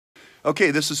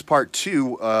Okay, this is part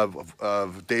two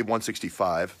of Dave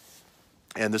 165,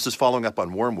 and this is following up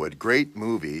on Wormwood. Great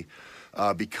movie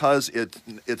because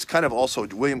it's kind of also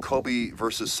William Colby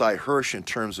versus Cy Hirsch in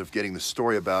terms of getting the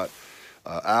story about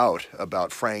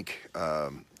Frank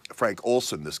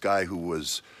Olson, this guy who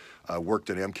was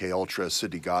worked at MK Ultra,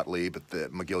 Sidney Gottlieb at the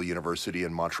McGill University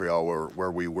in Montreal,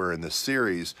 where we were in this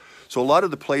series. So a lot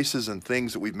of the places and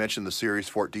things that we've mentioned in the series,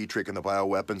 Fort Detrick and the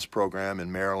bioweapons program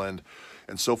in Maryland,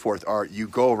 and so forth, are you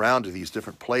go around to these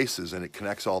different places and it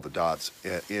connects all the dots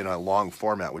in a long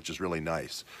format, which is really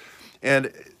nice.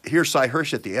 And here's Cy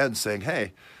Hirsch at the end saying,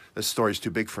 "Hey, this story's too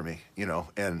big for me," you know.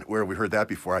 And where we heard that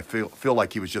before, I feel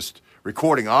like he was just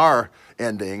recording our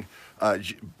ending, and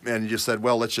he just said,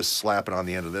 "Well, let's just slap it on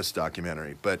the end of this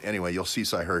documentary." But anyway, you'll see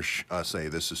Cy Hirsch say,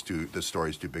 "This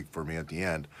story's too big for me" at the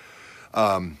end,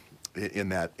 in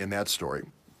that story.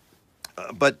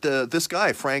 But this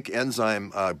guy, Frank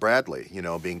Enzyme Bradley, you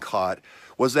know, being caught,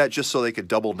 was that just so they could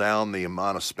double down the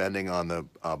amount of spending on the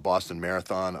Boston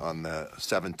Marathon on the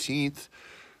 17th?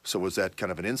 So was that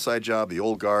kind of an inside job, the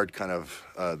old guard kind of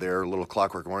their little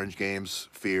Clockwork Orange games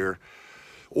fear?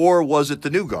 Or was it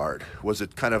the new guard? Was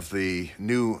it kind of the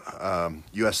new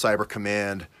U.S. Cyber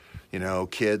Command, you know,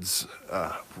 kids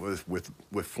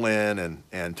with Flynn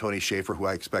and Tony Schaefer, who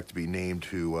I expect to be named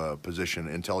to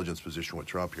intelligence position with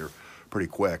Trump here pretty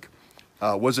quick?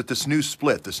 Was it this new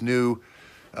split, this new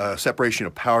separation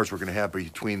of powers we're going to have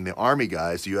between the Army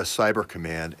guys, the U.S. Cyber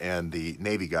Command, and the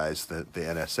Navy guys, the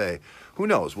NSA? Who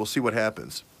knows? We'll see what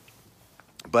happens.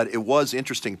 But it was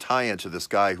interesting tie-in to this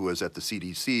guy who was at the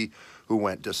CDC who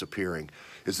went disappearing.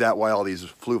 Is that why all these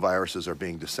flu viruses are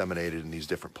being disseminated in these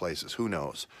different places? Who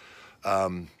knows?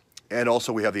 And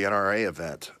also we have the NRA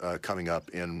event coming up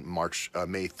in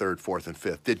May 3rd, 4th, and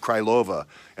 5th. Did Krylova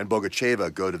and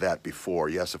Bogacheva go to that before?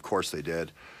 Yes, of course they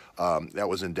did. That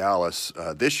was in Dallas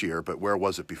this year, but where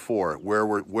was it before?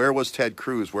 Where was Ted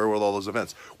Cruz? Where were all those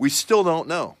events? We still don't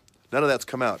know. None of that's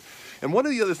come out. And one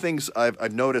of the other things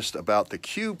I've noticed about the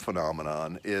cube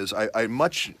phenomenon is I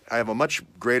have a much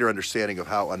greater understanding of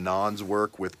how Anons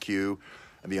work with Q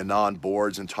and the Anon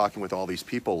boards, and talking with all these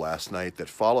people last night that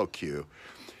follow Q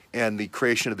and the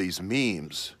creation of these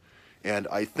memes. And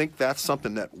I think that's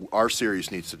something that our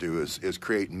series needs to do is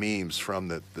create memes from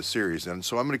the series. And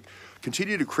so I'm going to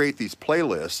continue to create these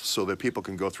playlists so that people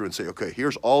can go through and say, okay,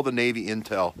 here's all the Navy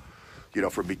intel, you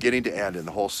know, from beginning to end in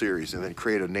the whole series, and then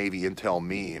create a Navy intel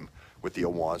meme with the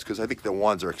Awans, because I think the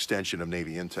Awans are extension of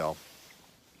Navy intel.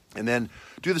 And then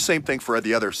do the same thing for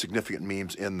the other significant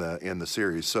memes in the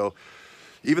series. So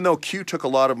even though Q took a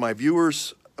lot of my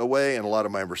viewers away and a lot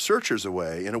of my researchers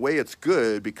away, in a way it's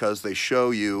good because they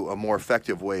show you a more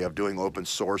effective way of doing open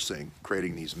sourcing,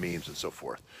 creating these memes and so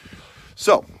forth.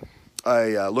 So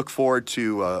I look forward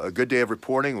to a good day of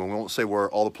reporting. We won't say where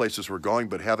all the places we're going,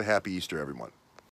 but have a happy Easter, everyone.